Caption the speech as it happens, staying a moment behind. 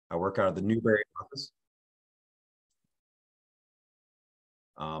I work out of the Newberry office.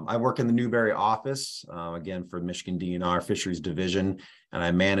 I work in the Newberry office, again, for Michigan DNR Fisheries Division, and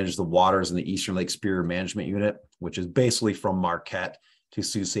I manage the waters in the Eastern Lake Superior Management Unit, which is basically from Marquette to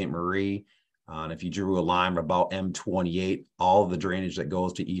Sault Ste. Marie. And if you drew a line about M28, all of the drainage that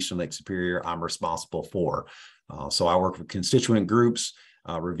goes to Eastern Lake Superior, I'm responsible for. So I work with constituent groups,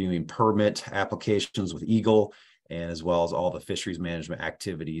 reviewing permit applications with Eagle, and as well as all the fisheries management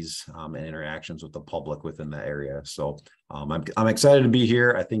activities and interactions with the public within the area. So I'm excited to be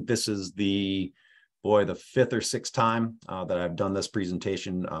here. I think this is the fifth or sixth time that I've done this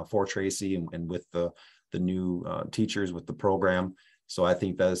presentation for Tracy and with the new teachers with the program. So I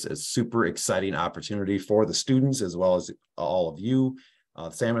think that is a super exciting opportunity for the students as well as all of you.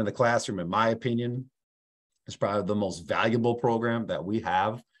 Salmon in the Classroom, in my opinion, is probably the most valuable program that we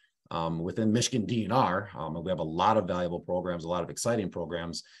have within Michigan DNR. We have a lot of valuable programs, a lot of exciting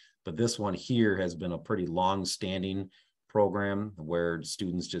programs, but this one here has been a pretty long-standing program where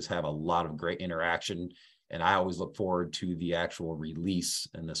students just have a lot of great interaction. And I always look forward to the actual release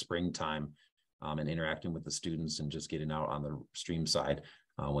in the springtime and interacting with the students and just getting out on the stream side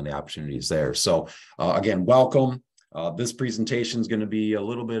when the opportunity is there. So again, welcome. This presentation is going to be a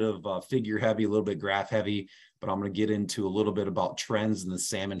little bit of figure heavy, a little bit graph heavy, but I'm going to get into a little bit about trends in the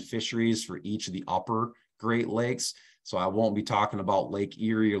salmon fisheries for each of the upper Great Lakes. So I won't be talking about Lake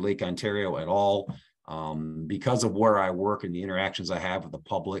Erie or Lake Ontario at all. Because of where I work and the interactions I have with the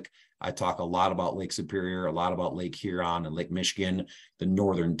public, I talk a lot about Lake Superior, a lot about Lake Huron and Lake Michigan, the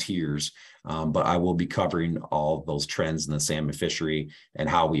northern tiers. But I will be covering all those trends in the salmon fishery and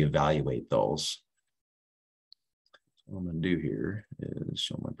how we evaluate those. What I'm going to do here is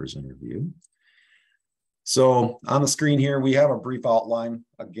show my presenter view. So on the screen here, we have a brief outline.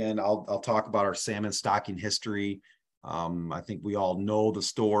 Again, I'll talk about our salmon stocking history. I think we all know the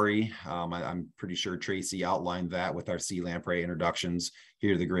story. I'm pretty sure Tracy outlined that with our sea lamprey introductions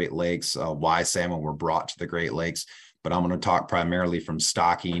here to the Great Lakes, why salmon were brought to the Great Lakes. But I'm going to talk primarily from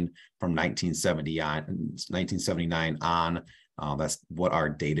stocking from 1979 on. That's what our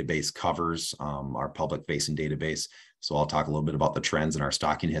database covers, our public-facing database. So I'll talk a little bit about the trends in our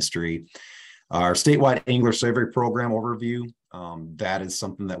stocking history. Our statewide angler survey program overview, that is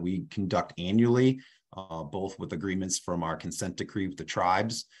something that we conduct annually, both with agreements from our consent decree with the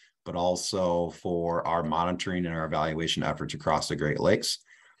tribes, but also for our monitoring and our evaluation efforts across the Great Lakes,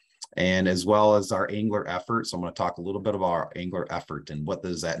 and as well as our angler effort. So I'm going to talk a little bit about our angler effort and what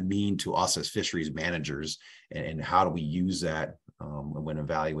does that mean to us as fisheries managers, and how do we use that when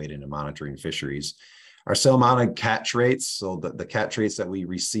evaluating and monitoring fisheries. Our salmonic catch rates, so the catch rates that we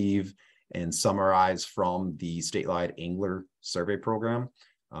receive and summarize from the statewide angler survey program.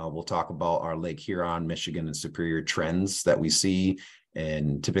 We'll talk about our Lake Huron, Michigan, and Superior trends that we see,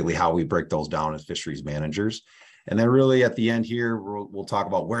 and typically how we break those down as fisheries managers. And then really at the end here, we'll talk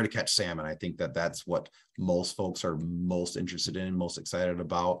about where to catch salmon. I think that's what most folks are most interested in, most excited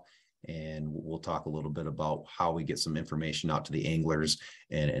about. And we'll talk a little bit about how we get some information out to the anglers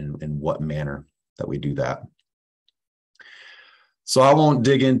and what manner that we do that. So I won't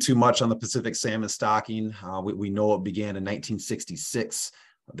dig in too much on the Pacific salmon stocking. We know it began in 1966.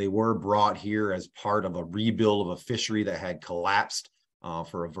 They were brought here as part of a rebuild of a fishery that had collapsed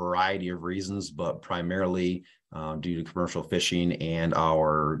for a variety of reasons, but primarily due to commercial fishing and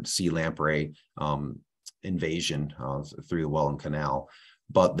our sea lamprey invasion through the Welland Canal.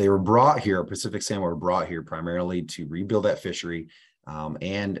 But they were brought here, Pacific salmon were brought here primarily to rebuild that fishery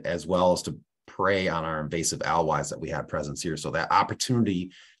and as well as to prey on our invasive alewives that we had presence here. So that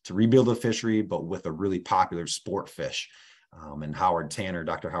opportunity to rebuild the fishery, but with a really popular sport fish. And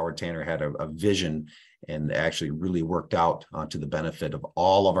Dr. Howard Tanner had a vision and actually really worked out to the benefit of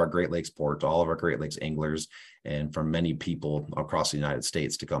all of our Great Lakes ports, all of our Great Lakes anglers, and for many people across the United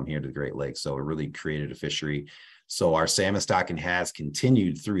States to come here to the Great Lakes. So it really created a fishery. So our salmon stocking has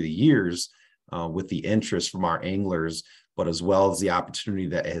continued through the years with the interest from our anglers, but as well as the opportunity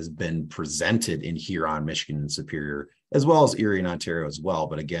that has been presented in Huron, Michigan, and Superior, as well as Erie and Ontario as well.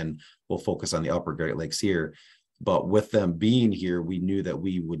 But again, we'll focus on the upper Great Lakes here. But with them being here, we knew that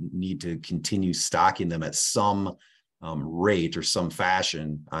we would need to continue stocking them at some rate or some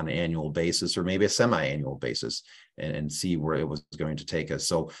fashion on an annual basis, or maybe a semi-annual basis, and see where it was going to take us.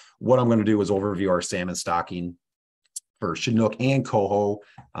 So what I'm going to do is overview our salmon stocking for Chinook and coho,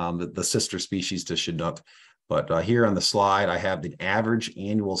 the sister species to Chinook. But here on the slide, I have the average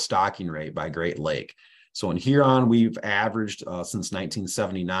annual stocking rate by Great Lake. So in Huron, we've averaged since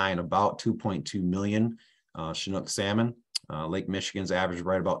 1979 about 2.2 million Chinook salmon. Lake Michigan's averaged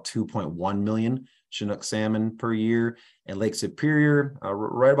right about 2.1 million Chinook salmon per year, and Lake Superior,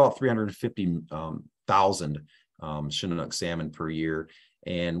 right about 350,000 Chinook salmon per year.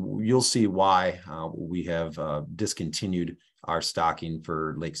 And you'll see why we have discontinued our stocking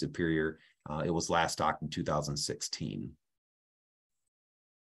for Lake Superior. It was last stocked in 2016.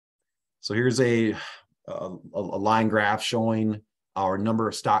 So here's a line graph showing our number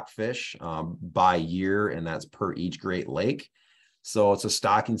of stocked fish by year, and that's per each Great Lake. So it's a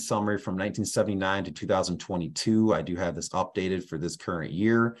stocking summary from 1979 to 2022. I do have this updated for this current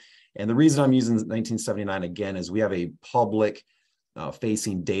year. And the reason I'm using 1979 again is we have a public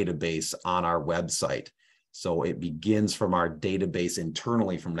facing database on our website. So it begins from our database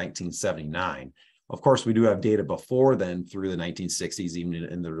internally from 1979. Of course, we do have data before then through the 1960s, even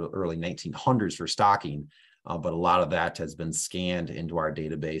in the early 1900s for stocking. But a lot of that has been scanned into our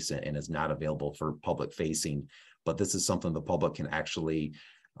database and is not available for public facing. But this is something the public can actually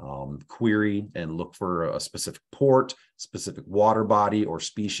query and look for a specific port, specific water body or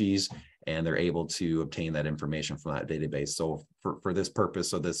species, and they're able to obtain that information from that database. So for this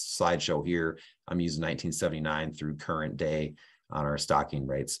purpose of this slideshow here, I'm using 1979 through current day on our stocking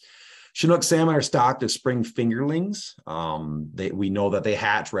rates. Chinook salmon are stocked as spring fingerlings. We know that they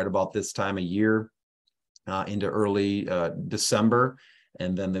hatch right about this time of year into early December.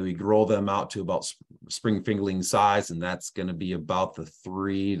 And then we grow them out to about spring fingerling size, and that's going to be about the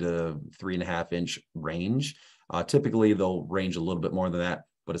 3 to 3.5 inch range. Typically, they'll range a little bit more than that,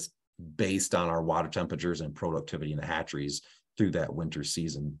 but it's based on our water temperatures and productivity in the hatcheries through that winter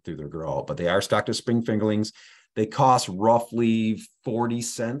season, through their grow out. But they are stocked as spring fingerlings. They cost roughly 40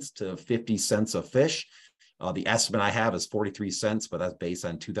 cents to 50 cents a fish. The estimate I have is 43 cents, but that's based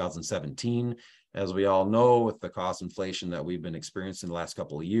on 2017. As we all know, with the cost inflation that we've been experiencing the last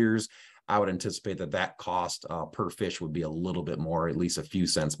couple of years, I would anticipate that cost per fish would be a little bit more, at least a few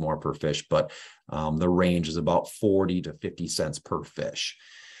cents more per fish, but the range is about 40 to 50 cents per fish.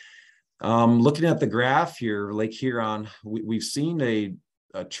 Looking at the graph here, Lake Huron, we've seen a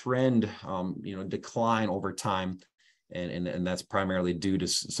trend, decline over time. And that's primarily due to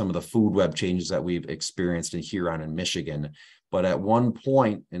some of the food web changes that we've experienced in Huron and Michigan. But at one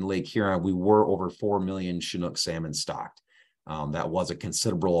point in Lake Huron, we were over 4 million Chinook salmon stocked. That was a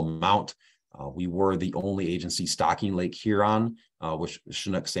considerable amount. We were the only agency stocking Lake Huron with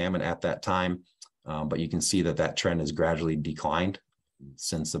Chinook salmon at that time. But you can see that trend has gradually declined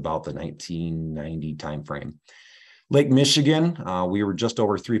since about the 1990 timeframe. Lake Michigan, we were just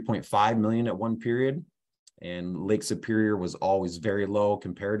over 3.5 million at one period. And Lake Superior was always very low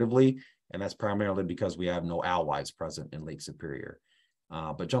comparatively, and that's primarily because we have no alewives present in Lake Superior.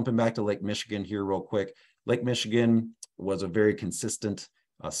 But jumping back to Lake Michigan here real quick, Lake Michigan was a very consistent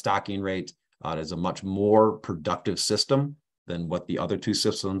stocking rate. It is a much more productive system than what the other two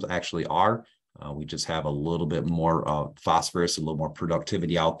systems actually are. We just have a little bit more phosphorus, a little more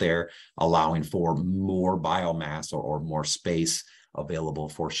productivity out there, allowing for more biomass or more space available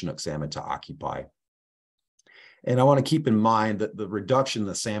for Chinook salmon to occupy. And I want to keep in mind that the reduction in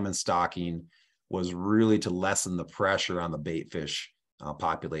the salmon stocking was really to lessen the pressure on the bait fish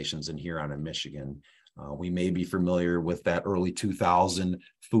populations in Huron and Michigan. We may be familiar with that early 2000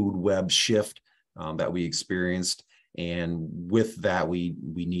 food web shift that we experienced. And with that, we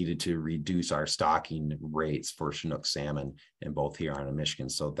needed to reduce our stocking rates for Chinook salmon in both Huron and Michigan.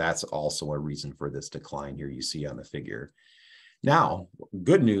 So that's also a reason for this decline here you see on the figure. Now,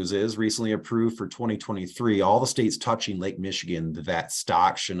 good news is recently approved for 2023, all the states touching Lake Michigan that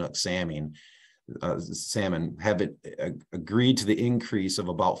stock Chinook salmon have agreed to the increase of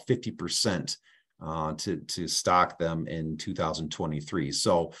about 50% to stock them in 2023.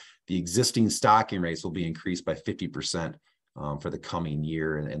 So the existing stocking rates will be increased by 50% for the coming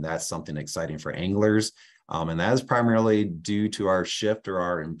year. And that's something exciting for anglers. And that is primarily due to our shift or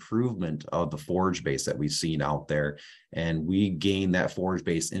our improvement of the forage base that we've seen out there. And we gain that forage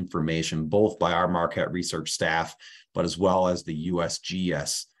base information both by our Marquette research staff, but as well as the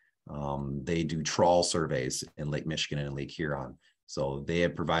USGS. They do trawl surveys in Lake Michigan and Lake Huron. So they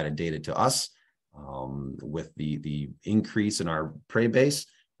have provided data to us with the increase in our prey base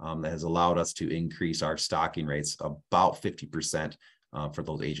that has allowed us to increase our stocking rates about 50% for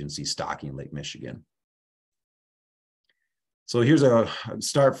those agencies stocking Lake Michigan. So here's a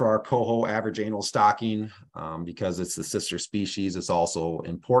start for our coho average annual stocking because it's the sister species. It's also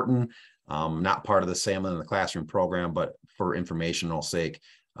important, not part of the salmon in the classroom program, but for informational sake,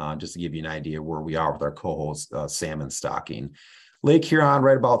 just to give you an idea where we are with our coho salmon stocking. Lake Huron,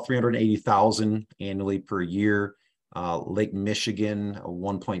 right about 380,000 annually per year. Lake Michigan,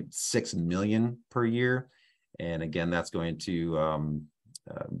 1.6 million per year. And again, that's going to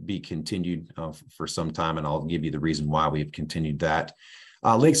be continued for some time, and I'll give you the reason why we've continued that.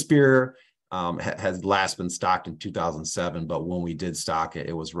 Lake Superior has last been stocked in 2007, but when we did stock it,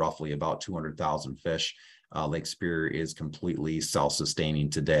 it was roughly about 200,000 fish. Lake Superior is completely self-sustaining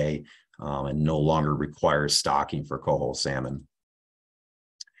today and no longer requires stocking for coho salmon.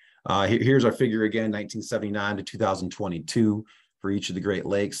 Here's our figure again, 1979 to 2022 for each of the Great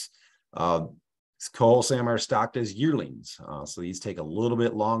Lakes. Coho salmon are stocked as yearlings, so these take a little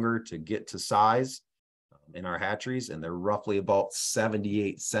bit longer to get to size in our hatcheries, and they're roughly about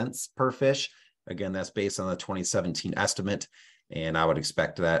 78 cents per fish. Again, that's based on the 2017 estimate, and I would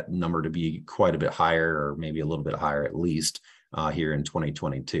expect that number to be quite a bit higher, or maybe a little bit higher at least, here in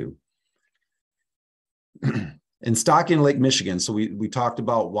 2022. In stocking Lake Michigan, so we talked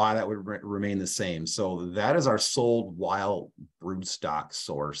about why that would remain the same. So that is our sold wild brood stock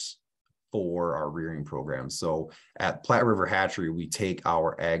source for our rearing program. So at Platte River Hatchery, we take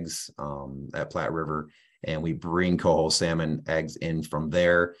our eggs at Platte River and we bring coho salmon eggs in from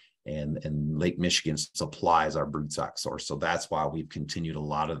there, and Lake Michigan supplies our brood stock source. So that's why we've continued a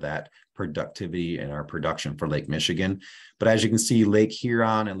lot of that productivity in our production for Lake Michigan. But as you can see, Lake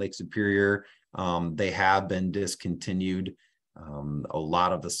Huron and Lake Superior, they have been discontinued. A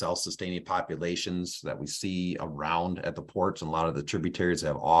lot of the self-sustaining populations that we see around at the ports and a lot of the tributaries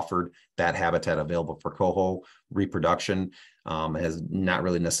have offered that habitat available for coho reproduction, has not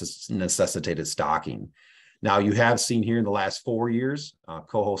really necessitated stocking. Now, you have seen here in the last 4 years,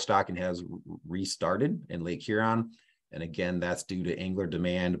 coho stocking has restarted in Lake Huron. And again, that's due to angler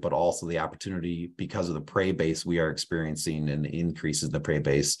demand, but also the opportunity because of the prey base we are experiencing and the increases in the prey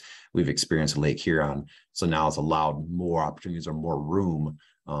base we've experienced in Lake Huron. So now it's allowed more opportunities or more room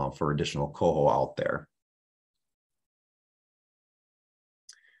for additional coho out there.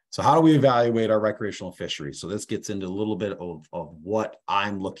 So how do we evaluate our recreational fishery? So this gets into a little bit of what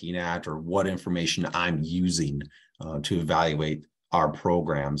I'm looking at or what information I'm using to evaluate our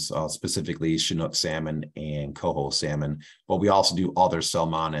programs, specifically Chinook salmon and coho salmon, but we also do other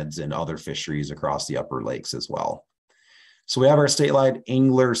salmonids and other fisheries across the upper lakes as well. So we have our statewide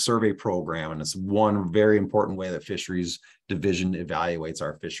angler survey program, and it's one very important way that Fisheries Division evaluates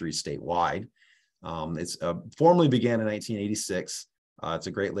our fisheries statewide. It's formally began in 1986. It's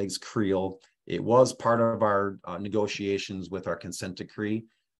a Great Lakes Creel. It was part of our negotiations with our consent decree.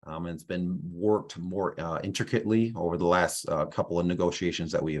 And it's been worked more intricately over the last couple of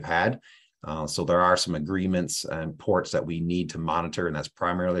negotiations that we have had. So there are some agreements and ports that we need to monitor, and that's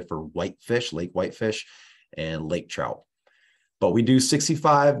primarily for whitefish, lake whitefish, and lake trout. But we do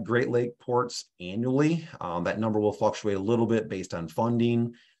 65 Great Lake ports annually. That number will fluctuate a little bit based on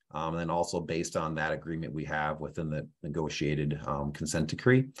funding, and then also based on that agreement we have within the negotiated consent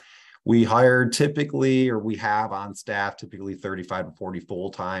decree. We hire typically, or we have on staff, typically 35 to 40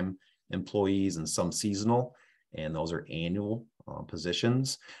 full-time employees and some seasonal, and those are annual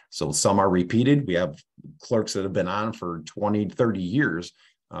positions. So some are repeated. We have clerks that have been on for 20, 30 years,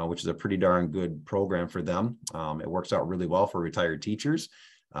 which is a pretty darn good program for them. It works out really well for retired teachers.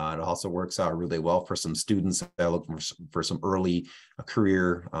 It also works out really well for some students that are looking for some early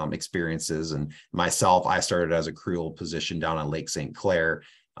career experiences. And myself, I started as a Creel position down on Lake St. Clair.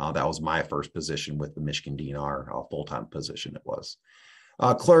 That was my first position with the Michigan DNR, full-time position it was.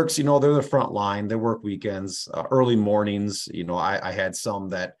 Clerks, they're the front line. They work weekends, early mornings. I had some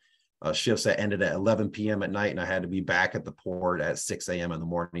that shifts that ended at 11 p.m. at night, and I had to be back at the port at 6 a.m. in the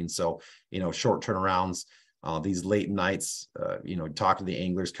morning. So, short turnarounds, these late nights, talk to the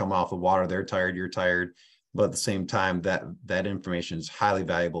anglers, come off the water, they're tired, you're tired. But at the same time, that information is highly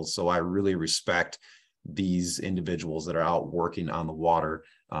valuable. So I really respect these individuals that are out working on the water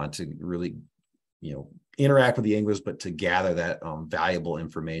to really, interact with the anglers, but to gather that valuable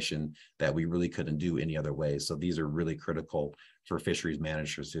information that we really couldn't do any other way. So these are really critical for fisheries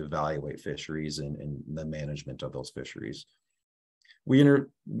managers to evaluate fisheries and the management of those fisheries. We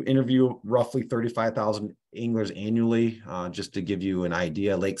interview roughly 35,000 anglers annually. Just to give you an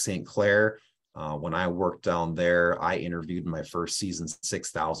idea, Lake St. Clair, when I worked down there, I interviewed in my first season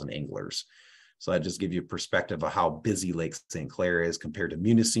 6,000 anglers. So that just gives you a perspective of how busy Lake St. Clair is compared to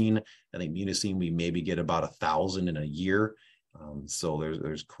Munising. I think Munising, we maybe get about 1,000 in a year. So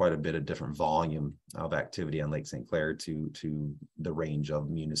there's quite a bit of different volume of activity on Lake St. Clair to the range of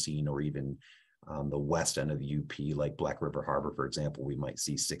Munising, or even the west end of the UP, like Black River Harbor, for example, we might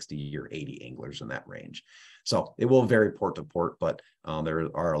see 60 or 80 anglers in that range. So it will vary port to port, but there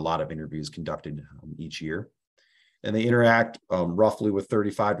are a lot of interviews conducted each year. And they interact roughly with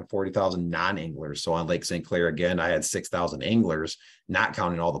 35 to 40,000 non-anglers. So on Lake St. Clair, again, I had 6,000 anglers, not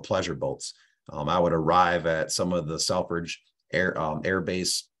counting all the pleasure boats. I would arrive at some of the Selfridge Air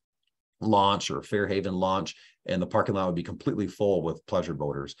Base launch or Fairhaven launch, and the parking lot would be completely full with pleasure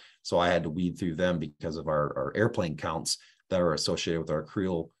boaters. So I had to weed through them because of our airplane counts that are associated with our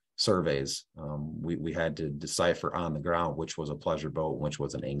Creel surveys. We had to decipher on the ground which was a pleasure boat, which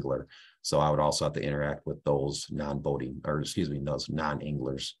was an angler. So I would also have to interact with those those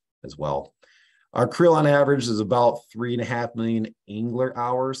non-anglers as well. Our Creel on average is about 3.5 million angler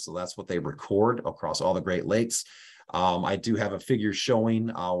hours. So that's what they record across all the Great Lakes. I do have a figure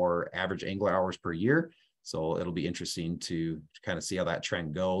showing our average angler hours per year. So it'll be interesting to kind of see how that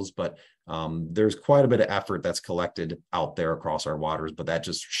trend goes. But there's quite a bit of effort that's collected out there across our waters, but that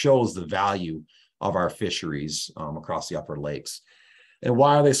just shows the value of our fisheries across the upper lakes. And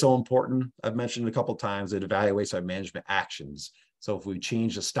why are they so important? I've mentioned a couple of times, it evaluates our management actions. So if we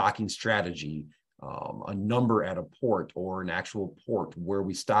change the stocking strategy, a number at a port or an actual port where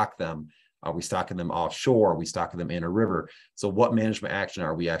we stock them, are we stocking them offshore? Are we stocking them in a river? So what management action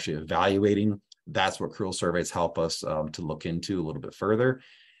are we actually evaluating? That's what Creel surveys help us to look into a little bit further.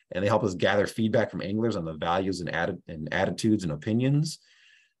 And they help us gather feedback from anglers on the values and attitudes and opinions.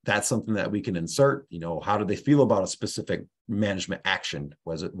 That's something that we can insert. How do they feel about a specific management action?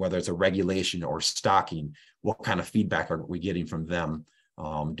 Whether it's a regulation or stocking, what kind of feedback are we getting from them?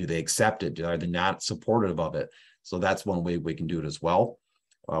 Do they accept it? Are they not supportive of it? So that's one way we can do it as well.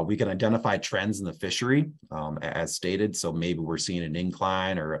 We can identify trends in the fishery as stated. So maybe we're seeing an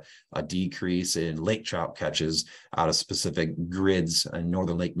incline or a decrease in lake trout catches out of specific grids in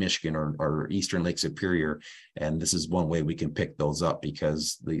northern Lake Michigan or eastern Lake Superior. And this is one way we can pick those up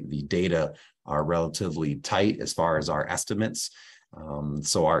because the data are relatively tight as far as our estimates.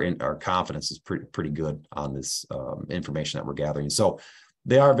 So our confidence is pretty good on this information that we're gathering. So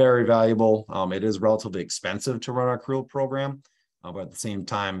they are very valuable. It is relatively expensive to run our Creel program. But at the same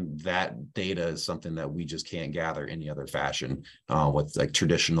time, that data is something that we just can't gather any other fashion with like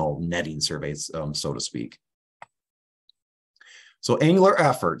traditional netting surveys, so to speak. So angler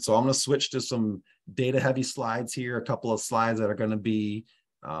effort. So I'm going to switch to some data heavy slides here, a couple of slides that are going to be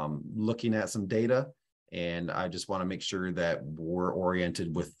looking at some data. And I just want to make sure that we're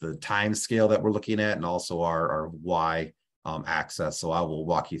oriented with the time scale that we're looking at and also our Y axis. So I will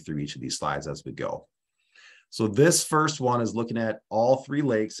walk you through each of these slides as we go. So this first one is looking at all 3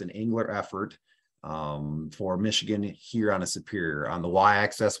 lakes and angler effort for Michigan, Huron, and Superior. On the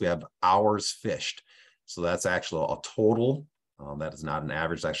y-axis, we have hours fished. So that's actually a total. That is not an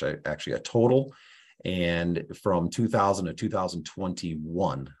average, actually a total. And from 2000 to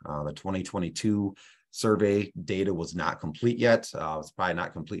 2021, the 2022 survey data was not complete yet. It's probably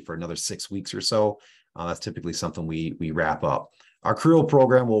not complete for another 6 weeks or so. That's typically something we wrap up. Our Creel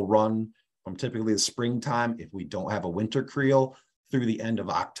program will run from typically the springtime, if we don't have a winter Creel, through the end of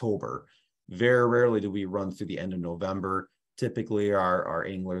October. Very rarely do we run through the end of November. Typically, our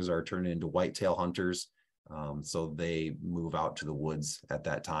anglers are turning into whitetail hunters, so they move out to the woods at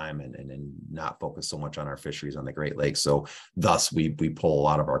that time and not focus so much on our fisheries on the Great Lakes. So thus, we pull a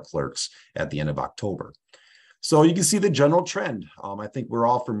lot of our clerks at the end of October. So you can see the general trend. I think we're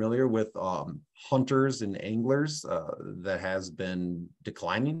all familiar with hunters and anglers that has been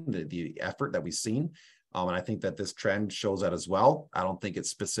declining, the effort that we've seen. And I think that this trend shows that as well. I don't think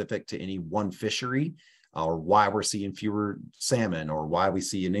it's specific to any one fishery or why we're seeing fewer salmon or why we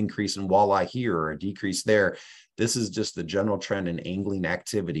see an increase in walleye here or a decrease there. This is just the general trend in angling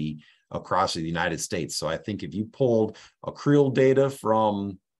activity across the United States. So I think if you pulled a Creel data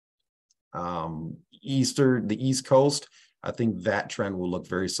from the East Coast, I think that trend will look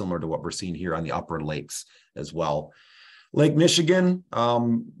very similar to what we're seeing here on the upper lakes as well. Lake Michigan,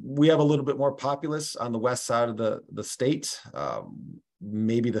 we have a little bit more populace on the west side of the state.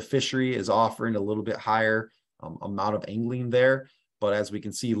 Maybe the fishery is offering a little bit higher amount of angling there, but as we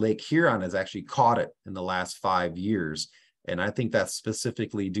can see, Lake Huron has actually caught it in the last 5 years. And I think that's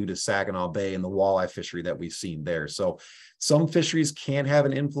specifically due to Saginaw Bay and the walleye fishery that we've seen there. So some fisheries can have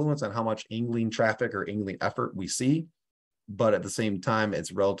an influence on how much angling traffic or angling effort we see, but at the same time,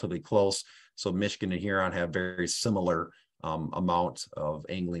 it's relatively close. So Michigan and Huron have very similar amount of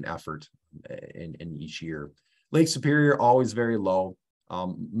angling effort in each year. Lake Superior, always very low.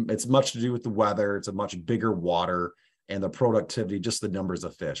 It's much to do with the weather. It's a much bigger water and the productivity, just the numbers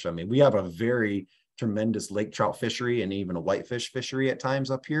of fish. I mean, we have a very tremendous lake trout fishery and even a whitefish fishery at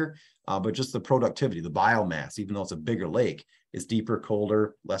times up here, but just the productivity, the biomass, even though it's a bigger lake, is deeper,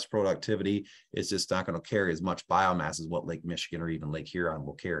 colder, less productivity. It's just not going to carry as much biomass as what Lake Michigan or even Lake Huron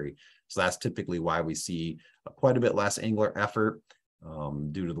will carry. So that's typically why we see quite a bit less angler effort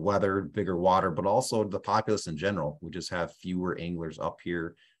due to the weather, bigger water, but also the populace in general. We just have fewer anglers up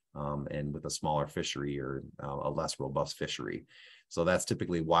here and with a smaller fishery or a less robust fishery. So that's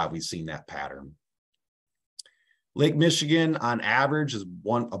typically why we've seen that pattern. Lake Michigan on average is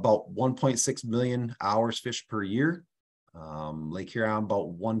about 1.6 million hours fished per year. Lake Huron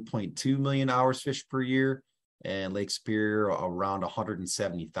about 1.2 million hours fished per year, and Lake Superior around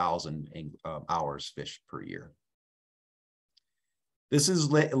 170,000 hours fished per year. This is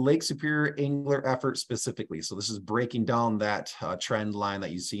Lake Superior angler effort specifically. So this is breaking down that trend line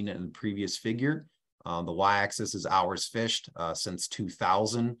that you've seen in the previous figure. The y-axis is hours fished since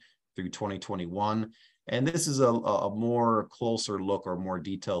 2000 through 2021. And this is a more closer look or more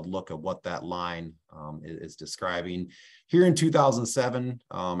detailed look at what that line is describing. Here in 2007,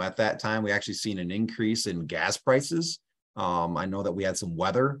 at that time, we actually seen an increase in gas prices. I know that we had some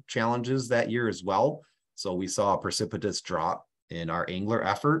weather challenges that year as well. So we saw a precipitous drop in our angler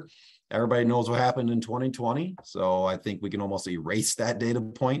effort. Everybody knows what happened in 2020. So I think we can almost erase that data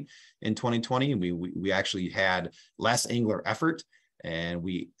point in 2020. And we actually had less angler effort. And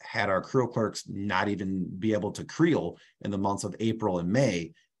we had our creel clerks not even be able to creel in the months of April and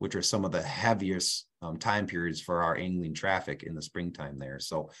May, which are some of the heaviest time periods for our angling traffic in the springtime there.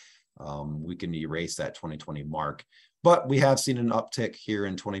 So we can erase that 2020 mark. But we have seen an uptick here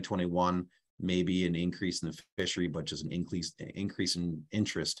in 2021, maybe an increase in the fishery, but just an increase in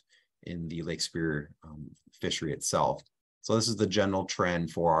interest in the Lake Superior fishery itself. So this is the general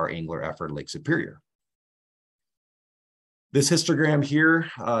trend for our angler effort at Lake Superior. This histogram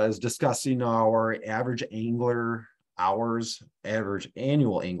here is discussing our average angler hours, average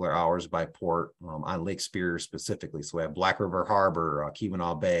annual angler hours by port on Lake Superior specifically. So we have Black River Harbor,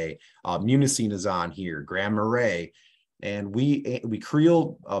 Keweenaw Bay, Munising is on here, Grand Marais, and we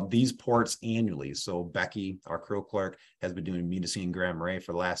creel these ports annually. So Becky, our creel clerk, has been doing Munising and Grand Marais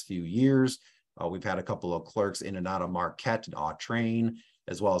for the last few years. We've had a couple of clerks in and out of Marquette and Autrain,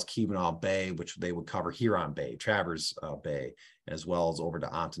 as well as Keweenaw Bay, which they would cover Huron Bay, Travers Bay, as well as over to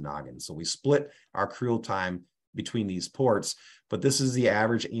Ontonagon. So we split our creel time between these ports, but this is the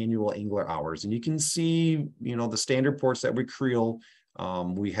average annual angler hours. And you can see, you know, the standard ports that we creel,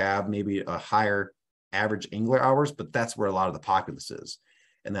 we have maybe a higher average angler hours, but that's where a lot of the populace is.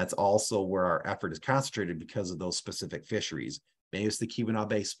 And that's also where our effort is concentrated because of those specific fisheries. Maybe it's the Keweenaw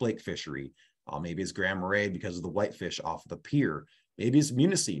Bay splake fishery. Maybe it's Grand Marais because of the whitefish off the pier. Maybe it's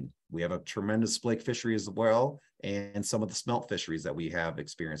Munising. We have a tremendous splake fishery as well, and some of the smelt fisheries that we have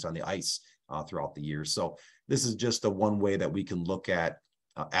experienced on the ice throughout the years. So this is just a one way that we can look at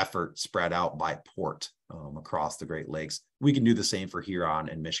effort spread out by port across the Great Lakes. We can do the same for Huron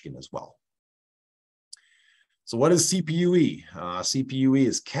and Michigan as well. So what is CPUE? CPUE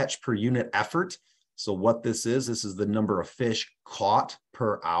is catch per unit effort. So what this is the number of fish caught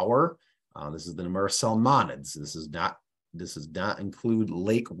per hour. This is the number of salmonids. This does not include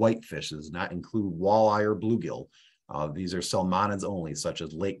lake whitefish. This does not include walleye or bluegill. These are salmonids only, such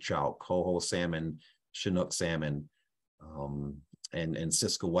as lake trout, coho salmon, Chinook salmon, and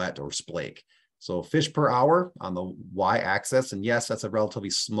Siskowet or splake. So fish per hour on the y-axis, and yes, that's a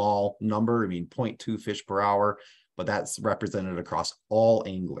relatively small number. I mean, 0.2 fish per hour, but that's represented across all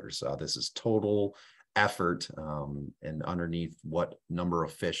anglers. This is total effort, and underneath what number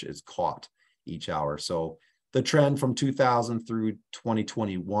of fish is caught each hour. So the trend from 2000 through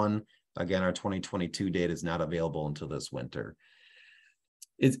 2021, again, our 2022 data is not available until this winter.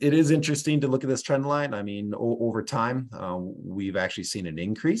 It is interesting to look at this trend line. I mean, over time, we've actually seen an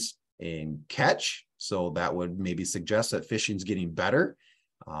increase in catch. So that would maybe suggest that fishing's getting better.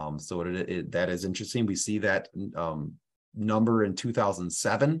 So that is interesting. We see that number in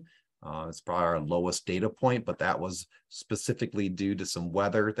 2007. It's probably our lowest data point, but that was specifically due to some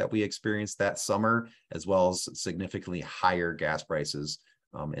weather that we experienced that summer, as well as significantly higher gas prices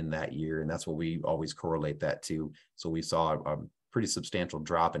in that year. And that's what we always correlate that to. So we saw a pretty substantial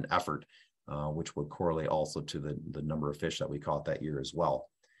drop in effort, which would correlate also to the number of fish that we caught that year as well.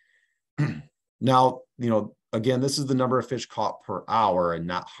 Now, you know, again, this is the number of fish caught per hour and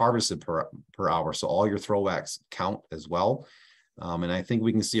not harvested per hour. So all your throwbacks count as well. And I think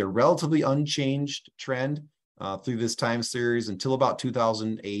we can see a relatively unchanged trend through this time series until about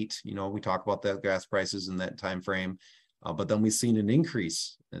 2008. You know, we talk about the gas prices in that time frame, but then we've seen an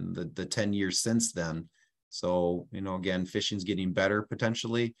increase in the 10 years since then. So, you know, again, fishing's getting better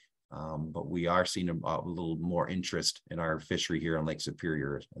potentially, but we are seeing a little more interest in our fishery here on Lake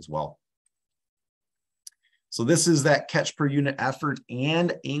Superior as well. So this is that catch per unit effort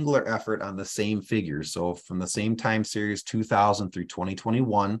and angler effort on the same figures. So from the same time series, 2000 through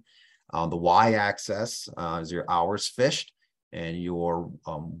 2021, the y-axis is your hours fished, and your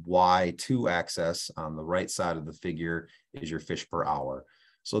y2 axis on the right side of the figure is your fish per hour.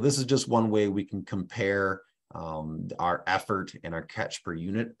 So this is just one way we can compare our effort and our catch per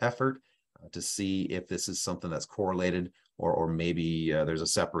unit effort to see if this is something that's correlated, or maybe there's a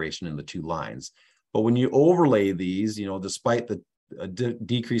separation in the two lines. But when you overlay these, despite the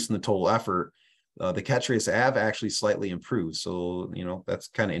decrease in the total effort, the catch rates have actually slightly improved. So, that's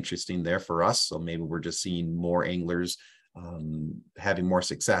kind of interesting there for us. So maybe we're just seeing more anglers having more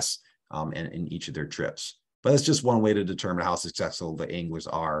success in each of their trips. But that's just one way to determine how successful the anglers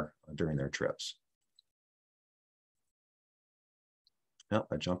are during their trips. Oh,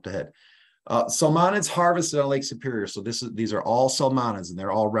 I jumped ahead. Salmonids harvested on Lake Superior. So these are all salmonids, and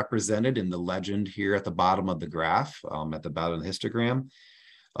they're all represented in the legend here at the bottom of the graph, at the bottom of the histogram.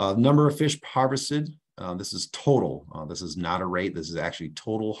 Number of fish harvested. This is total. This is not a rate. This is actually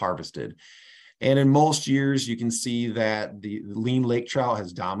total harvested. And in most years, you can see that the lean lake trout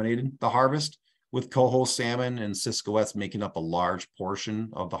has dominated the harvest, with coho salmon and Ciscoettes making up a large portion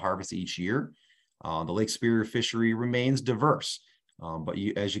of the harvest each year. The Lake Superior fishery remains diverse, but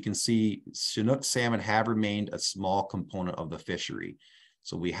as you can see, Chinook salmon have remained a small component of the fishery.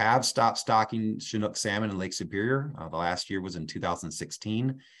 So we have stopped stocking Chinook salmon in Lake Superior. The last year was in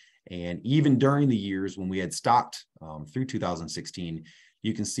 2016. And even during the years when we had stocked through 2016,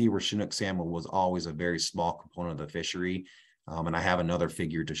 you can see where Chinook salmon was always a very small component of the fishery. And I have another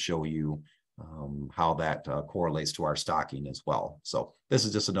figure to show you how that correlates to our stocking as well. So this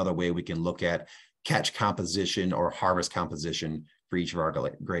is just another way we can look at catch composition or harvest composition for each of our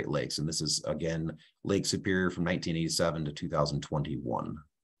Great Lakes. And this is, again, Lake Superior from 1987 to 2021.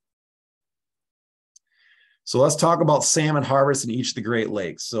 So let's talk about salmon harvest in each of the Great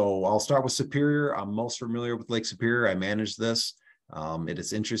Lakes. So I'll start with Superior. I'm most familiar with Lake Superior. I manage this. It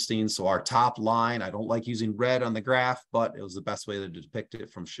is interesting. So our top line, I don't like using red on the graph, but it was the best way to depict it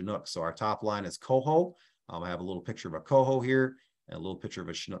from Chinook. So our top line is coho. I have a little picture of a coho here and a little picture of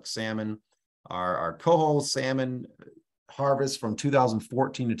a Chinook salmon. Our coho salmon harvest from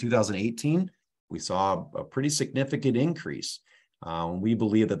 2014 to 2018, we saw a pretty significant increase. We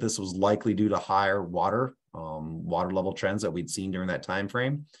believe that this was likely due to higher water level trends that we'd seen during that time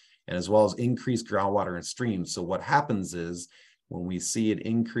frame, and as well as increased groundwater in streams. So what happens is, when we see an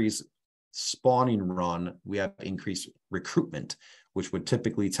increased spawning run, we have increased recruitment, which would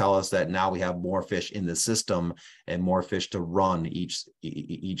typically tell us that now we have more fish in the system and more fish to run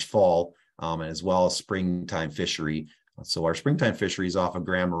each fall, as well as springtime fishery. So our springtime fisheries off of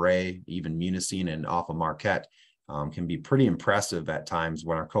Grand Marais, even Munising, and off of Marquette can be pretty impressive at times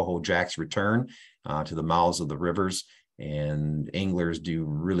when our coho jacks return to the mouths of the rivers, and anglers do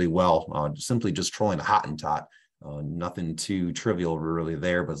really well simply just trolling a Hottentot. Nothing too trivial really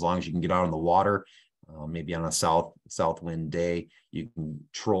there, but as long as you can get out on the water, maybe on a south wind day, you can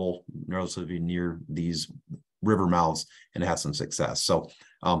troll relatively near these river mouths and have some success. So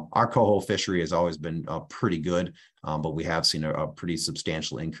our coho fishery has always been pretty good, but we have seen a pretty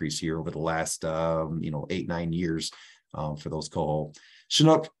substantial increase here over the last 8-9 years for those coho.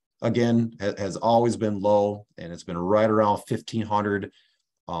 Chinook, again, has always been low, and it's been right around 1,500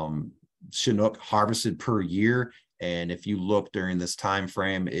 Chinook harvested per year. And if you look during this time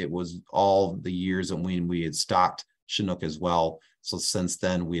frame, it was all the years when we had stocked Chinook as well. So since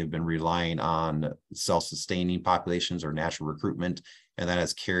then, we have been relying on self-sustaining populations or natural recruitment, and that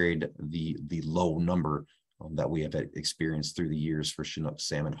has carried the low number that we have experienced through the years for Chinook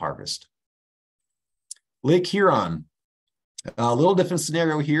salmon harvest. Lake Huron, a little different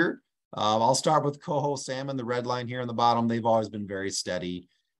scenario here. I'll start with coho salmon, the red line here on the bottom. They've always been very steady.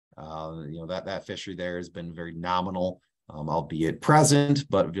 That fishery there has been very nominal, albeit present,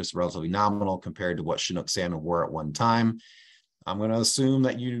 but just relatively nominal compared to what Chinook salmon were at one time. I'm going to assume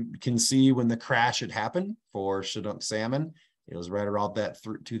that you can see when the crash had happened for Chinook salmon. It was right around that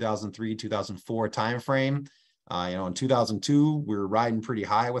 2003, 2004 timeframe. In 2002, we were riding pretty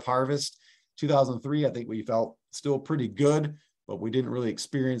high with harvest. 2003, I think we felt still pretty good, but we didn't really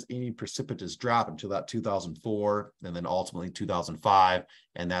experience any precipitous drop until that 2004, and then ultimately 2005,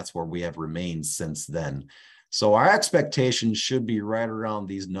 and that's where we have remained since then. So our expectations should be right around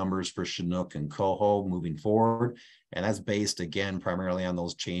these numbers for Chinook and coho moving forward, and that's based, again, primarily on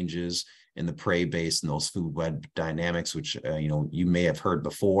those changes in the prey base and those food web dynamics, which you may have heard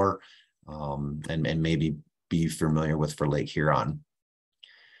before, and maybe be familiar with for Lake Huron.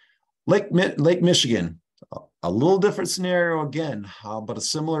 Lake Michigan. A little different scenario again, but a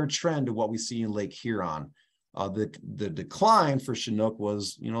similar trend to what we see in Lake Huron. The decline for Chinook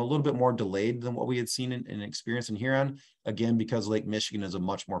was, a little bit more delayed than what we had seen and experienced in Huron, again, because Lake Michigan is a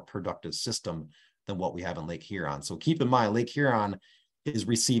much more productive system than what we have in Lake Huron. So keep in mind, Lake Huron is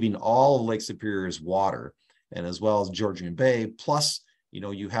receiving all of Lake Superior's water, and as well as Georgian Bay, plus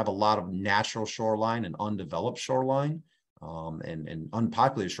you have a lot of natural shoreline and undeveloped shoreline, and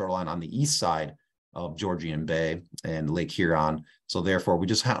unpopulated shoreline on the east side of Georgian Bay and Lake Huron. So therefore, we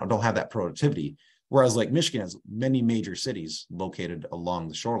just don't have that productivity. Whereas Lake Michigan has many major cities located along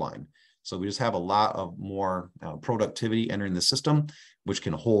the shoreline. So we just have a lot of more productivity entering the system, which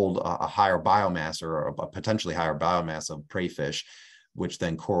can hold a higher biomass or a potentially higher biomass of prey fish, which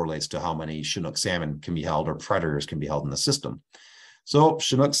then correlates to how many Chinook salmon can be held or predators can be held in the system. So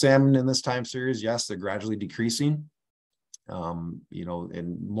Chinook salmon in this time series, yes, they're gradually decreasing,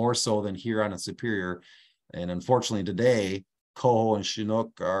 and more so than Huron and Superior. And unfortunately today, coho and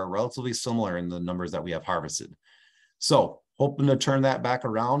Chinook are relatively similar in the numbers that we have harvested. So hoping to turn that back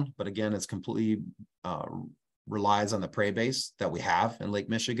around, but again, it's completely relies on the prey base that we have in Lake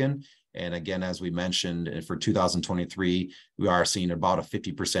Michigan. And again, as we mentioned, for 2023, we are seeing about a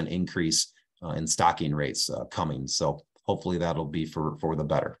 50% increase in stocking rates coming. So hopefully that'll be for the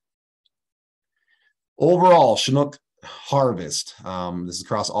better. Overall, Chinook harvest. This is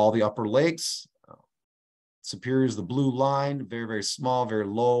across all the upper lakes. Superior is the blue line, very, very small, very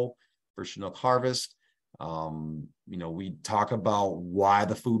low for Chinook harvest. We talk about why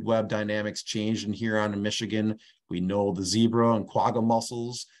the food web dynamics changed in Huron and Michigan. We know the zebra and quagga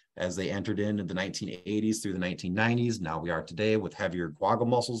mussels as they entered into the 1980s through the 1990s. Now we are today with heavier quagga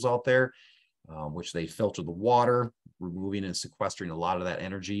mussels out there, which they filter the water, removing and sequestering a lot of that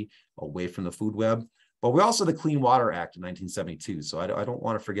energy away from the food web. But we also had the Clean Water Act in 1972. So I don't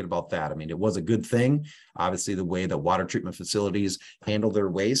want to forget about that. I mean, it was a good thing. Obviously, the way that water treatment facilities handle their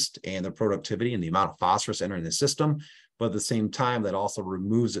waste and their productivity and the amount of phosphorus entering the system, but at the same time, that also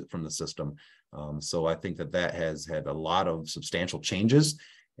removes it from the system. So I think that has had a lot of substantial changes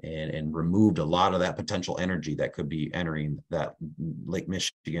and removed a lot of that potential energy that could be entering that Lake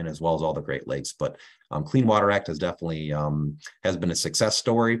Michigan as well as all the Great Lakes. But Clean Water Act has definitely has been a success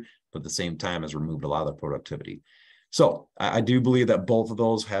story, but at the same time has removed a lot of the productivity. So I do believe that both of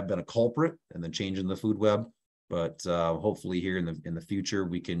those have been a culprit in the change in the food web, but hopefully here in the future,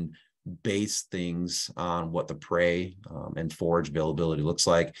 we can base things on what the prey and forage availability looks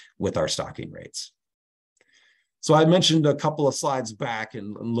like with our stocking rates. So I mentioned a couple of slides back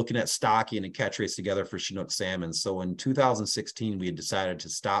and looking at stocking and catch rates together for Chinook salmon. So in 2016, we had decided to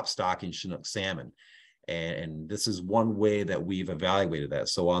stop stocking Chinook salmon. And this is one way that we've evaluated that.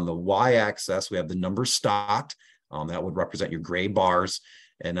 So on the y-axis, we have the number stocked. That would represent your gray bars.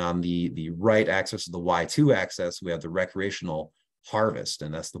 And on the right axis of the Y2 axis, we have the recreational harvest,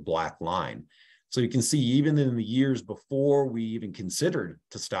 and that's the black line. So you can see even in the years before we even considered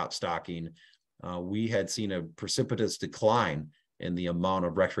to stop stocking, we had seen a precipitous decline in the amount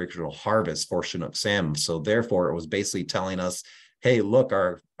of recreational harvest for Chinook salmon. So therefore, it was basically telling us, hey, look,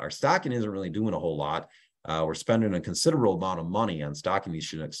 our stocking isn't really doing a whole lot. We're spending a considerable amount of money on stocking these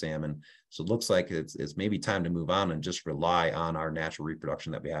Chinook salmon. So it looks like it's maybe time to move on and just rely on our natural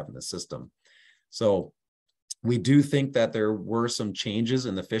reproduction that we have in the system. So we do think that there were some changes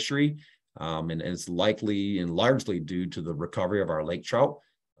in the fishery, and it's likely and largely due to the recovery of our lake trout.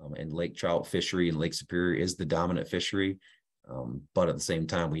 And lake trout fishery in Lake Superior is the dominant fishery. But at the same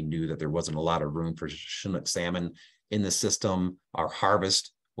time, we knew that there wasn't a lot of room for Chinook salmon in the system. Our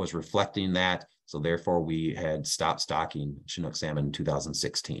harvest was reflecting that. So therefore, we had stopped stocking Chinook salmon in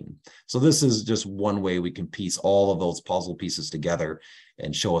 2016. So this is just one way we can piece all of those puzzle pieces together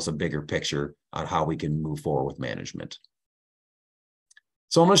and show us a bigger picture on how we can move forward with management.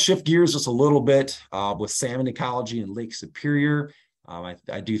 So I'm going to shift gears just a little bit with salmon ecology in Lake Superior.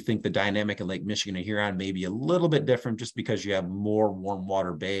 I do think the dynamic in Lake Michigan and Huron may be a little bit different just because you have more warm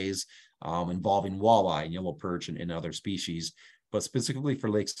water bays involving walleye and yellow perch and other species. But specifically for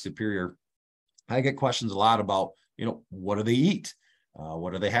Lake Superior, I get questions a lot about, what do they eat?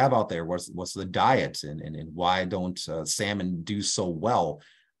 What do they have out there? What's the diet? And why don't salmon do so well?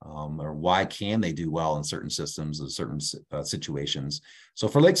 Or why can they do well in certain systems or certain situations? So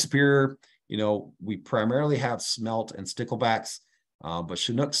for Lake Superior, we primarily have smelt and sticklebacks. But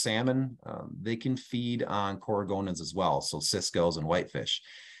Chinook salmon, they can feed on corygonids as well, so ciscos and whitefish.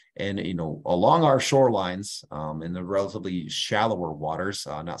 And, along our shorelines, in the relatively shallower waters,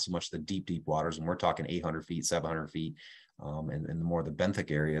 not so much the deep waters, and we're talking 800 feet, 700 feet, and more the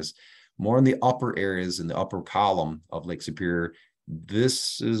benthic areas, more in the upper areas, in the upper column of Lake Superior,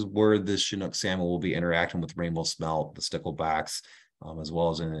 this is where this Chinook salmon will be interacting with rainbow smelt, the sticklebacks, as well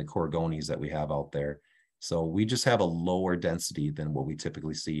as in the corygonids that we have out there. So we just have a lower density than what we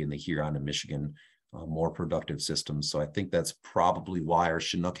typically see in the Huron and Michigan, more productive systems. So I think that's probably why our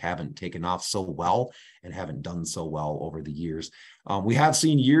Chinook haven't taken off so well and haven't done so well over the years. We have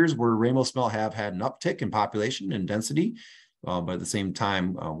seen years where rainbow smelt have had an uptick in population and density. but at the same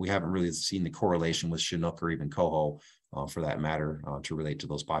time, we haven't really seen the correlation with Chinook or even coho for that matter to relate to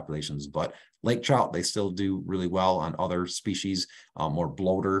those populations. But lake trout, they still do really well on other species, more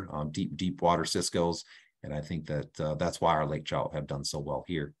bloater, deep water ciscos. And I think that that's why our lake trout have done so well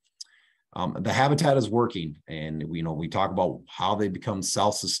here. The habitat is working, and we talk about how they become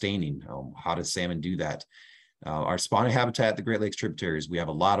self-sustaining. How does salmon do that? Our spawning habitat at the Great Lakes tributaries, we have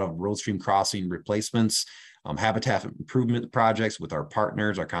a lot of road stream crossing replacements, habitat improvement projects with our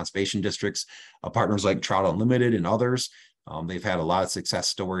partners, our conservation districts, partners like Trout Unlimited and others. They've had a lot of success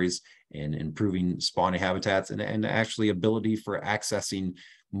stories in improving spawning habitats and actually ability for accessing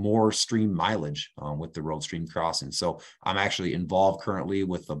more stream mileage with the road stream crossing. So I'm actually involved currently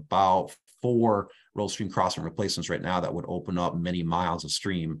with about 4 road stream crossing replacements right now that would open up many miles of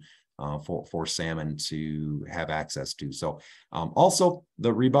stream for salmon to have access to. So also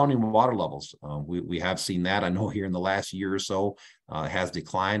the rebounding water levels, we have seen that. I know here in the last year or so it has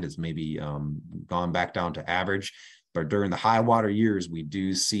declined. It's maybe gone back down to average. But during the high water years, we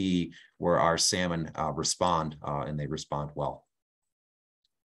do see where our salmon respond, and they respond well.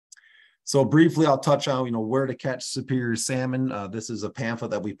 So briefly, I'll touch on, where to catch superior salmon. This is a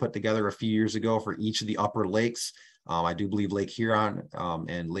pamphlet that we put together a few years ago for each of the upper lakes. I do believe Lake Huron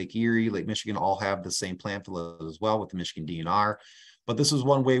and Lake Erie, Lake Michigan all have the same pamphlet as well with the Michigan DNR. But this is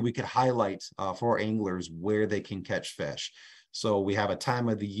one way we could highlight for anglers where they can catch fish. So we have a time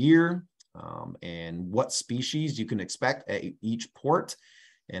of the year and what species you can expect at each port.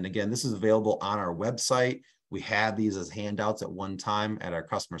 And again, this is available on our website. We had these as handouts at one time at our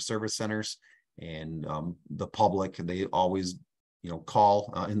customer service centers, and the public, they always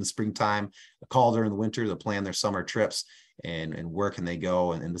call in the springtime, call during the winter to plan their summer trips and where can they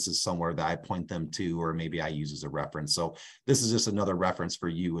go. And this is somewhere that I point them to, or maybe I use as a reference. So this is just another reference for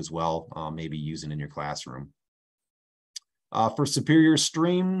you as well, maybe using in your classroom. For superior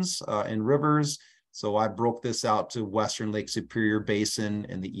streams and rivers, so I broke this out to Western Lake Superior Basin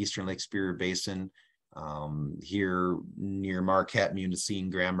and the Eastern Lake Superior Basin here near Marquette, Munising,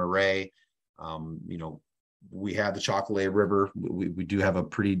 Grand Marais. We have the Chocolate River. We do have a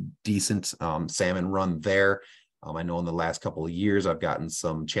pretty decent salmon run there. I know in the last couple of years, I've gotten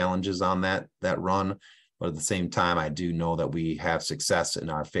some challenges on that run, but at the same time, I do know that we have success in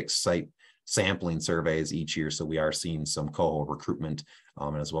our fixed site sampling surveys each year. So we are seeing some coho recruitment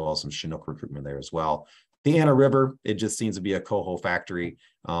as well as some Chinook recruitment there as well. The Anna River, it just seems to be a coho factory.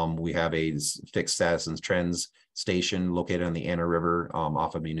 We have a fixed status and trends station located on the Anna River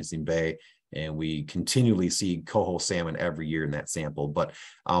off of Munising Bay. And we continually see coho salmon every year in that sample. But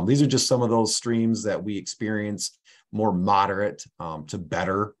these are just some of those streams that we experience more moderate to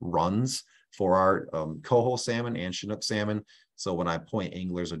better runs for our coho salmon and Chinook salmon. So when I point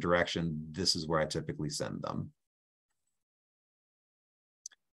anglers a direction, this is where I typically send them.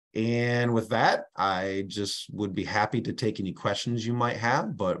 And with that, I just would be happy to take any questions you might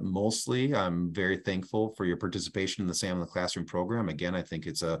have, but mostly I'm very thankful for your participation in the Salmon in the Classroom program. Again, I think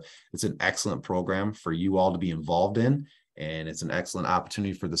it's an excellent program for you all to be involved in, and it's an excellent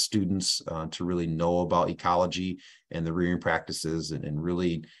opportunity for the students to really know about ecology and the rearing practices and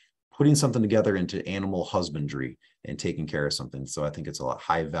really putting something together into animal husbandry and taking care of something. So I think it's a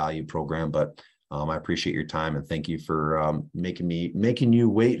high value program, but I appreciate your time and thank you for making you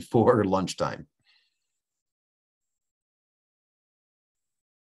wait for lunchtime.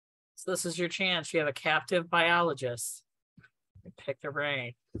 So this is your chance. You have a captive biologist. Pick their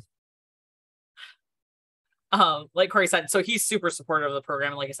brain. Like Corey said, so he's super supportive of the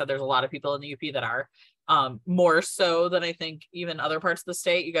program. Like I said, there's a lot of people in the UP that are more so than I think even other parts of the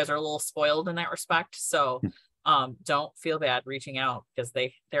state. You guys are a little spoiled in that respect. So don't feel bad reaching out because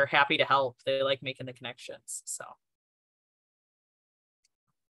they're happy to help. They like making the connections. So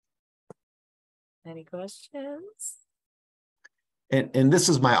any questions? And this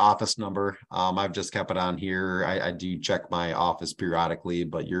is my office number. I've just kept it on here. I do check my office periodically,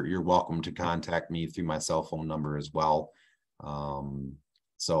 but you're welcome to contact me through my cell phone number as well.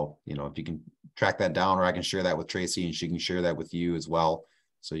 So, if you can track that down, or I can share that with Tracy and she can share that with you as well.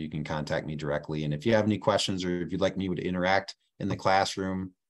 So you can contact me directly. And if you have any questions or if you'd like me to interact in the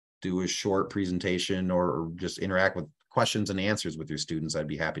classroom, do a short presentation or just interact with questions and answers with your students, I'd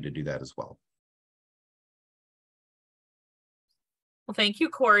be happy to do that as well. Well, thank you,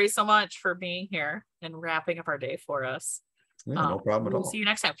 Corey, so much for being here and wrapping up our day for us. Yeah, no problem at all. We'll see you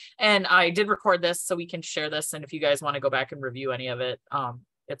next time. And I did record this so we can share this. And if you guys want to go back and review any of it,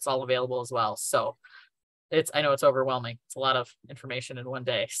 it's all available as well. So I know it's overwhelming. It's a lot of information in one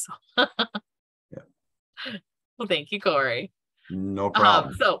day. So yeah. Well, thank you, Corey. No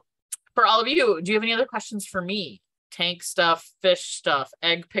problem. So for all of you, do you have any other questions for me? tank stuff, fish stuff,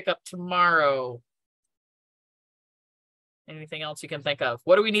 egg pickup tomorrow. Anything else you can think of?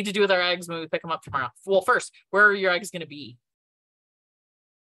 What do we need to do with our eggs when we pick them up tomorrow? Well, first, where are your eggs going to be?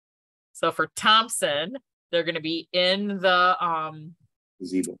 So for Thompson, they're going to be in the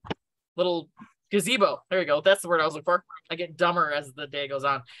Gazebo. little gazebo. There you go. That's the word I was looking for. I get dumber as the day goes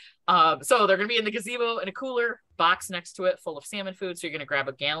on. So they're going to be in the gazebo in a cooler box next to it full of salmon food. So you're going to grab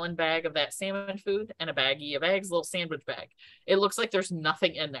a gallon bag of that salmon food and a baggie of eggs, a little sandwich bag. It looks like there's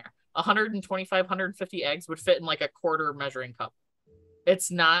nothing in there. 125, 150 eggs would fit in like a quarter measuring cup.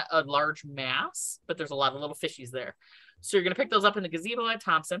 It's not a large mass, but there's a lot of little fishies there. So you're going to pick those up in the gazebo at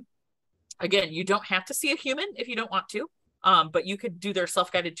Thompson. Again, you don't have to see a human if you don't want to, but you could do their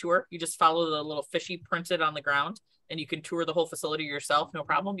self-guided tour. You just follow the little fishy printed on the ground and you can tour the whole facility yourself. No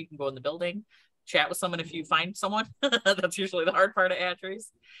problem. You can go in the building, chat with someone if you find someone. That's usually the hard part of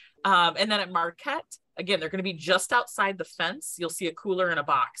hatcheries. And then at Marquette, again, they're going to be just outside the fence. You'll see a cooler and a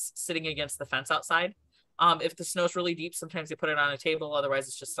box sitting against the fence outside. If the snow's really deep, sometimes they put it on a table. Otherwise,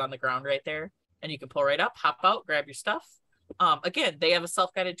 it's just on the ground right there. And you can pull right up, hop out, grab your stuff. Again, they have a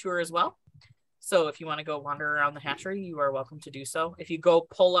self-guided tour as well. So if you want to go wander around the hatchery, you are welcome to do so. If you go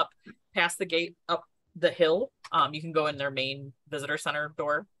pull up past the gate up the hill, you can go in their main visitor center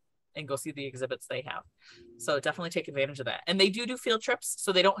door and go see the exhibits they have. So definitely take advantage of that. And they do field trips.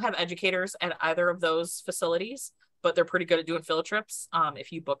 So they don't have educators at either of those facilities, but they're pretty good at doing field trips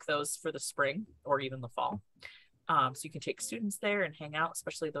if you book those for the spring or even the fall. So you can take students there and hang out,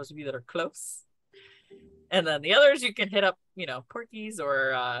 especially those of you that are close. And then the others, you can hit up, Porky's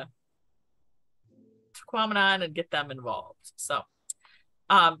or Quamanon and get them involved. So,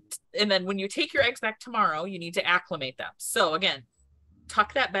 and then when you take your eggs back tomorrow, you need to acclimate them. So again,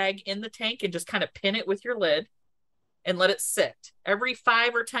 tuck that bag in the tank and just kind of pin it with your lid and let it sit. Every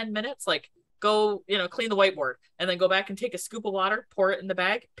 5 or 10 minutes, like go, clean the whiteboard and then go back and take a scoop of water, pour it in the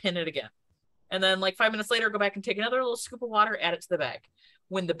bag, pin it again. And then like 5 minutes later, go back and take another little scoop of water, add it to the bag.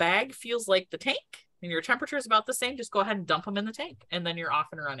 When the bag feels like the tank and your temperature is about the same, just go ahead and dump them in the tank and then you're off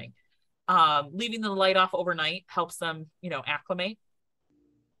and running. Leaving the light off overnight helps them, acclimate,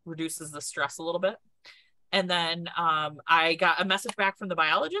 reduces the stress a little bit. And then I got a message back from the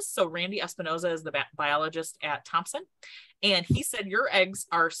biologist. So Randy Espinoza is the biologist at Thompson. And he said your eggs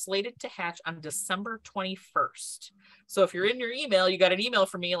are slated to hatch on December 21st. So if you're in your email, you got an email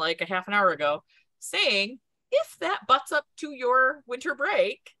from me like a half an hour ago saying, if that butts up to your winter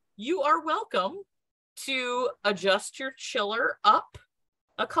break, you are welcome to adjust your chiller up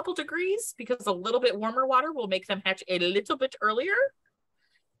a couple degrees because a little bit warmer water will make them hatch a little bit earlier.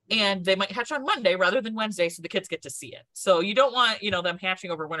 And they might hatch on Monday rather than Wednesday, so the kids get to see it. So you don't want, them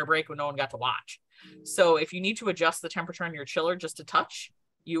hatching over winter break when no one got to watch. So if you need to adjust the temperature on your chiller just a touch,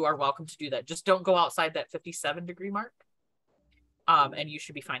 you are welcome to do that. Just don't go outside that 57-degree mark. And you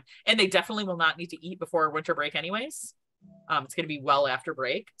should be fine. And they definitely will not need to eat before winter break anyways. It's going to be well after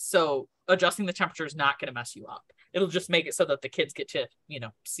break. So adjusting the temperature is not going to mess you up. It'll just make it so that the kids get to,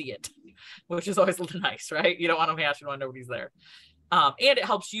 see it, which is always nice, right? You don't want them hatching when nobody's there. And it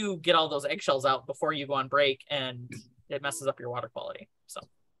helps you get all those eggshells out before you go on break and it messes up your water quality. So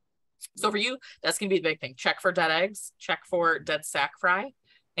for you, that's going to be the big thing. Check for dead eggs, check for dead sac fry,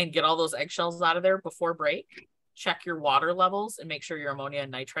 and get all those eggshells out of there before break. Check your water levels and make sure your ammonia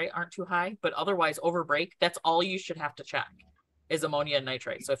and nitrate aren't too high. But otherwise, over break, that's all you should have to check is ammonia and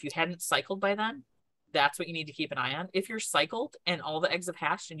nitrate. So if you hadn't cycled by then, that's what you need to keep an eye on. If you're cycled and all the eggs have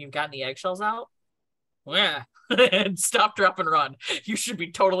hatched and you've gotten the eggshells out, yeah, and stop, drop, and run. You should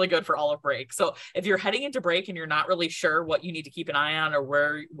be totally good for all of break. So if you're heading into break and you're not really sure what you need to keep an eye on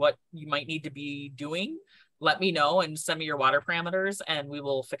or what you might need to be doing, let me know and send me your water parameters and we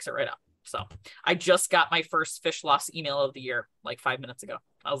will fix it right up. So I just got my first fish loss email of the year, like 5 minutes ago.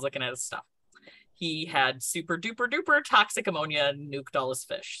 I was looking at his stuff. He had super duper duper toxic ammonia and nuked all his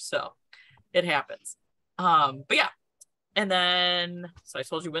fish. So it happens. But yeah. And then, so I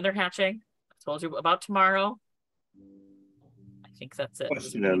told you when they're hatching. Told you about tomorrow. I think that's it.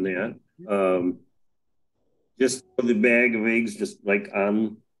 Question on that. Just the bag of eggs, just like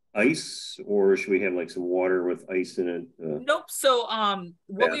on ice, or should we have like some water with ice in it? Nope. So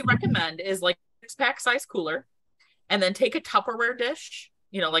what we recommend is like 6-pack size cooler, and then take a Tupperware dish,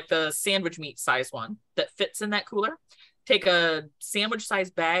 like the sandwich meat size one that fits in that cooler. Take a sandwich size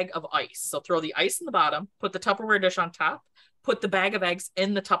bag of ice. So throw the ice in the bottom, put the Tupperware dish on top. Put the bag of eggs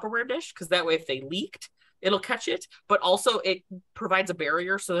in the Tupperware dish because that way if they leaked, it'll catch it. But also it provides a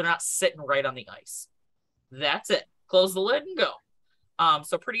barrier so they're not sitting right on the ice. That's it. Close the lid and go.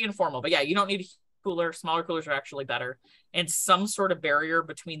 So pretty informal. But yeah, you don't need a cooler. Smaller coolers are actually better. And some sort of barrier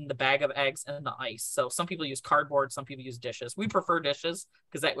between the bag of eggs and the ice. So some people use cardboard, some people use dishes. We prefer dishes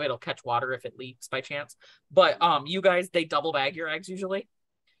because that way it'll catch water if it leaks by chance. But you guys, they double bag your eggs usually.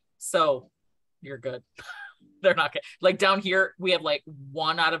 So you're good. They're not good. Like down here, we have like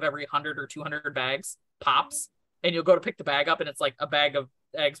 1 out of every 100 or 200 bags pops. And you'll go to pick the bag up and it's like a bag of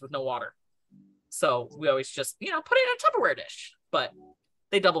eggs with no water. So we always just, put it in a Tupperware dish. But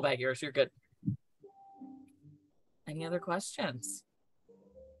they double bag yours. You're good. Any other questions?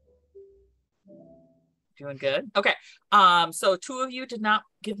 Doing good. Okay. So 2 of you did not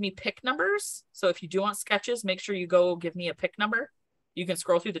give me pick numbers. So if you do want sketches, make sure you go give me a pick number. You can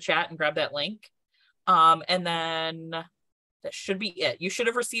scroll through the chat and grab that link. And then that should be it. You should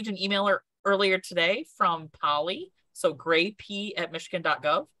have received an email earlier today from Polly. So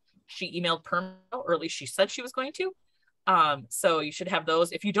grayp@michigan.gov. She emailed permit, or at least she said she was going to. So you should have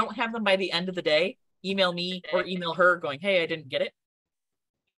those. If you don't have them by the end of the day, email me or email her going, hey, I didn't get it.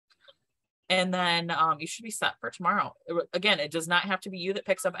 And then you should be set for tomorrow. Again, it does not have to be you that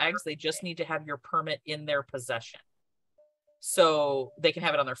picks up eggs. They just need to have your permit in their possession. So they can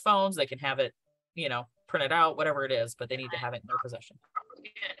have it on their phones. They can have it, print it out, whatever it is, but they need to have it in their possession.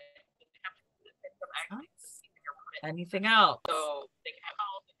 Anything else? So they can have it,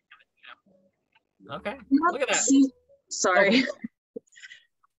 Okay. Look at that. Sorry.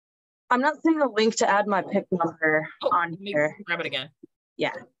 I'm not seeing a link to add my pick number on here. Grab it again.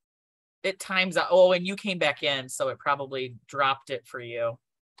 Yeah. It times out. Oh, and you came back in, so it probably dropped it for you.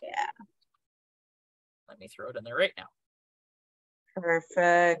 Yeah. Let me throw it in there right now.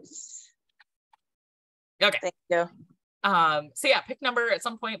 Perfect. Okay. Thank you. So yeah, pick number at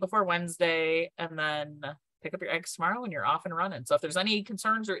some point before Wednesday, and then pick up your eggs tomorrow and you're off and running. So if there's any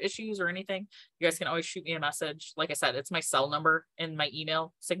concerns or issues or anything, you guys can always shoot me a message. Like I said, it's my cell number in my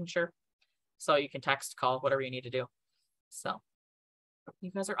email signature. So you can text, call, whatever you need to do. So you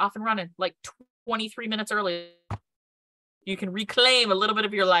guys are off and running like 23 minutes early. You can reclaim a little bit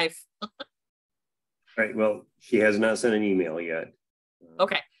of your life. All right. Well, she has not sent an email yet.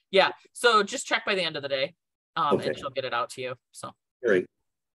 Okay. Yeah. So just check by the end of the day Okay. and she'll get it out to you. So Great.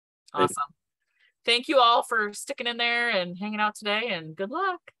 awesome. Thank you all for sticking in there and hanging out today, and good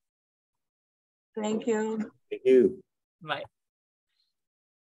luck. Thank you. Thank you. Bye.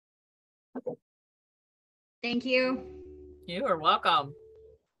 Thank you. You are welcome.